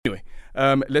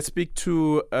Let's speak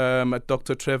to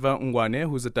Dr. Trevor Ngwane,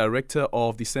 who's the director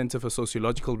of the Center for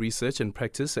Sociological Research and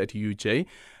Practice at UJ.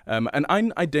 An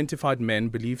unidentified man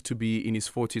believed to be in his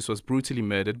 40s was brutally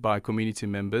murdered by community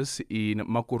members in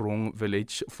Makurung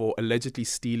village for allegedly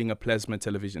stealing a plasma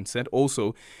television set.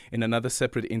 Also, in another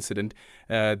separate incident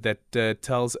that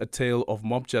tells a tale of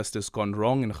mob justice gone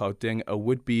wrong in Gauteng, a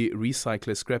would-be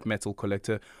recycler scrap metal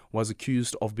collector was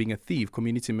accused of being a thief.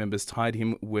 Community members tied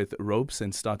him with ropes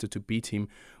and started to beat him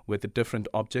with different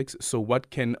objects. So what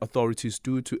can authorities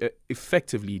do to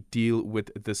effectively deal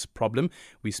with this problem?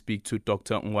 We speak to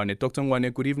Dr. Ngwane. Dr.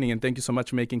 Ngwane, good evening, and thank you so much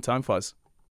for making time for us.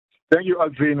 Thank you,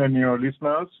 Aldrin, and your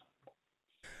listeners.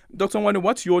 Dr. Ngwane,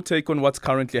 what's your take on what's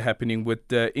currently happening with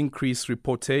the increased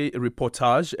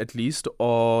reportage, at least,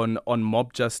 on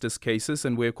mob justice cases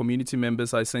and where community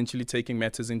members are essentially taking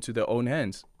matters into their own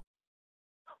hands?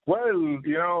 Well,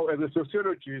 as a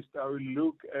sociologist, I will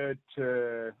look at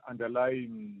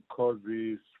underlying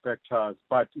causes, factors,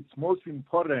 but it's most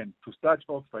important to start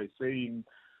off by saying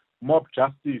mob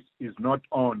justice is not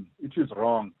on. It is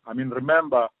wrong. I mean,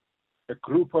 remember, a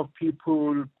group of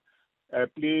people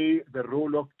play the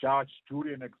role of judge,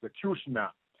 jury, and executioner.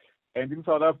 And in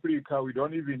South Africa, we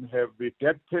don't even have the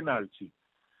death penalty.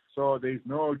 So there is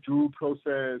no due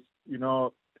process,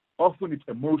 Often it's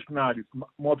emotional, it's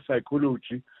mob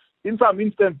psychology. In some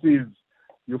instances,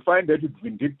 you find that it's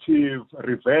vindictive,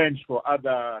 revenge for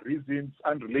other reasons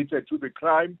unrelated to the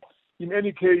crime. In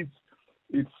any case,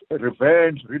 it's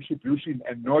revenge, retribution,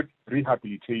 and not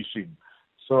rehabilitation.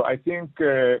 So I think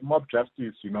mob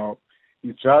justice,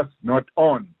 is just not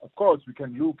on. Of course, we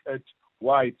can look at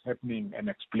why it's happening and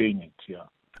explain it here.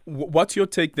 What's your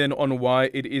take then on why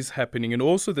it is happening, and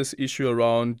also this issue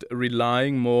around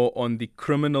relying more on the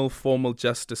criminal formal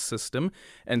justice system?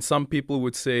 And some people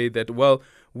would say that, well,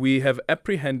 we have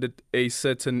apprehended a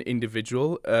certain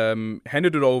individual,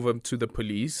 handed it over to the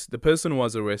police, the person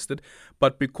was arrested,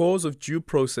 but because of due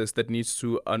process that needs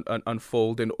to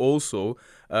unfold, and also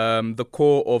the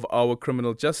core of our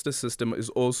criminal justice system is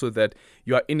also that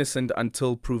you are innocent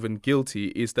until proven guilty,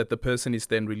 is that the person is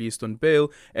then released on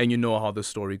bail, and you know how the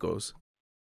story goes.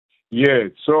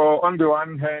 Yes, so on the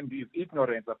one hand is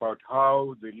ignorance about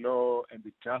how the law and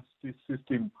the justice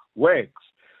system works.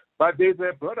 But there's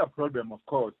a broader problem, of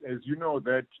course, as you know,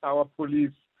 that our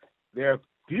police, they have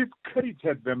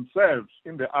discredited themselves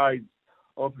in the eyes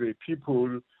of the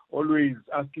people, always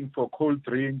asking for cold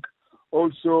drink.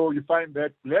 Also, you find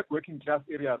that black working class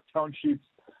areas, townships,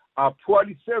 are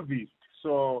poorly serviced.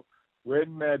 So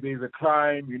when there's a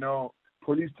crime,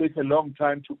 police take a long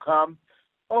time to come,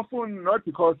 often not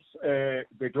because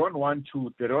they don't want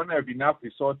to, they don't have enough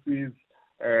resources,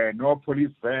 no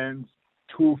police vans,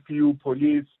 too few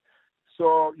police.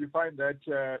 So you find that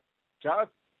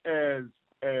just as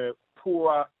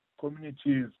poor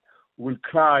communities will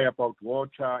cry about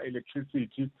water,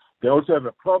 electricity, they also have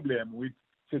a problem with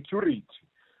security.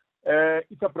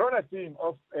 It's a broader thing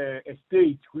of a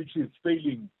state which is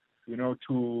failing,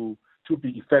 to be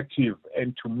effective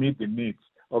and to meet the needs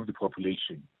of the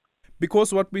population.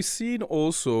 Because what we've seen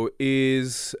also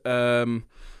is,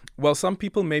 some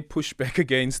people may push back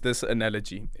against this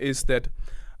analogy, is that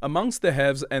amongst the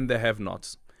haves and the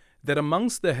have-nots, that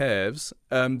amongst the haves,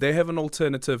 they have an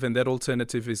alternative, and that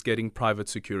alternative is getting private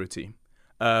security.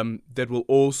 That will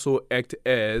also act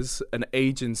as an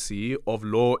agency of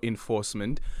law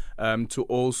enforcement to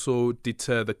also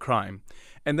deter the crime.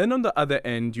 And then on the other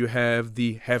end, you have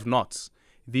the have-nots.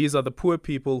 These are the poor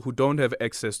people who don't have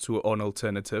access to an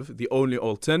alternative. The only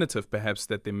alternative, perhaps,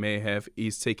 that they may have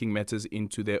is taking matters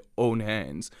into their own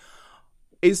hands.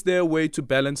 Is there a way to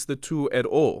balance the two at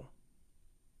all?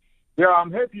 Yeah,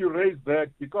 I'm happy you raised that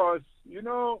because,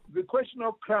 the question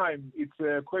of crime, it's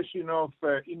a question of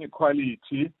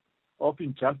inequality, of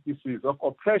injustices, of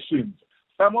oppressions.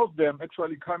 Some of them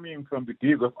actually coming from the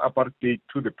days of apartheid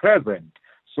to the present.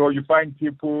 So you find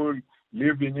people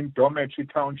living in dormitory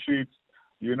townships,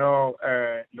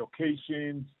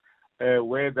 locations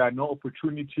where there are no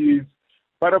opportunities.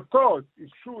 But of course,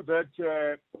 it's true that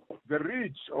the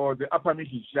rich or the upper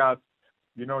middle class,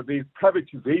 there's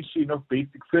privatization of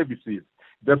basic services.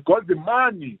 They've got the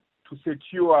money to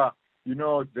secure,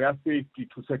 their safety,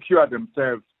 to secure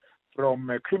themselves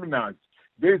from criminals.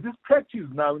 There's this practice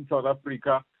now in South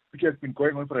Africa, which has been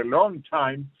going on for a long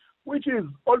time, which is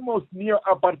almost near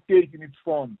apartheid in its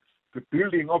form. The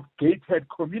building of gated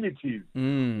communities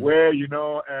where,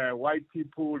 white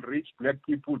people, rich black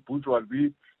people,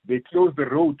 bourgeoisie, they close the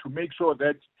road to make sure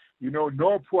that,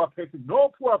 no poor person,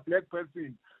 no poor black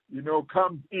person,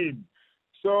 comes in.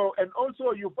 So, and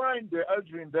also you find,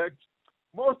 Aldrin, that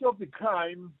most of the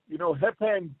crime,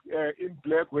 happened in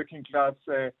black working class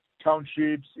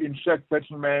townships, in shack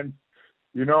settlements,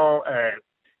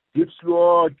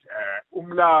 Diepsloot,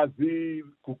 Umlazi,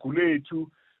 Gugulethu.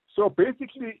 So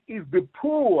basically, it's the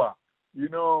poor,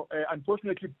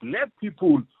 unfortunately, black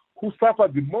people who suffer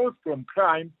the most from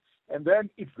crime, and then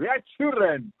it's their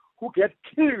children who get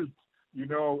killed,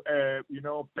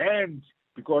 banned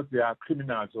because they are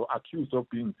criminals or accused of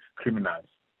being criminals.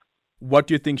 What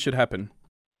do you think should happen?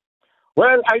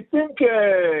 Well, I think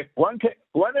one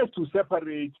has to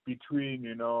separate between,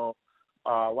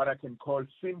 what I can call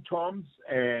symptoms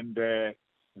and the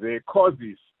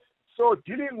causes. So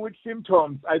dealing with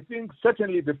symptoms, I think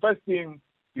certainly the first thing,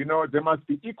 there must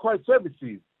be equal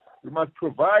services. We must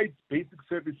provide basic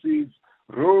services,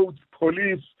 roads,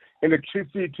 police,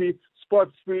 electricity,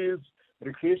 sports fields,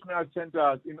 recreational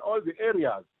centers in all the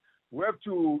areas. We have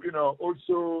to,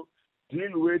 also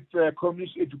deal with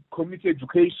community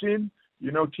education,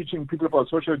 teaching people about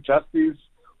social justice.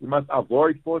 We must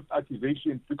avoid forced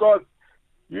accusations because,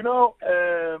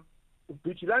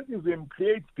 vigilantism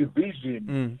creates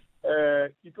division.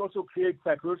 It also creates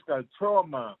psychological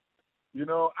trauma,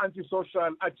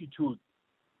 antisocial attitudes.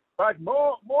 But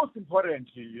most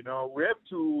importantly, we have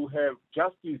to have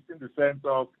justice in the sense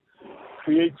of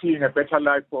creating a better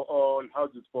life for all,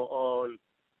 houses for all,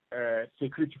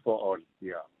 security for all.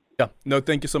 Yeah. No,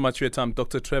 thank you so much for your time.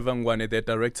 Dr. Trevor Ngwane, the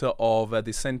Director of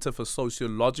the Center for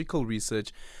Sociological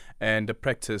Research and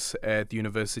Practice at the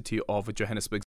University of Johannesburg.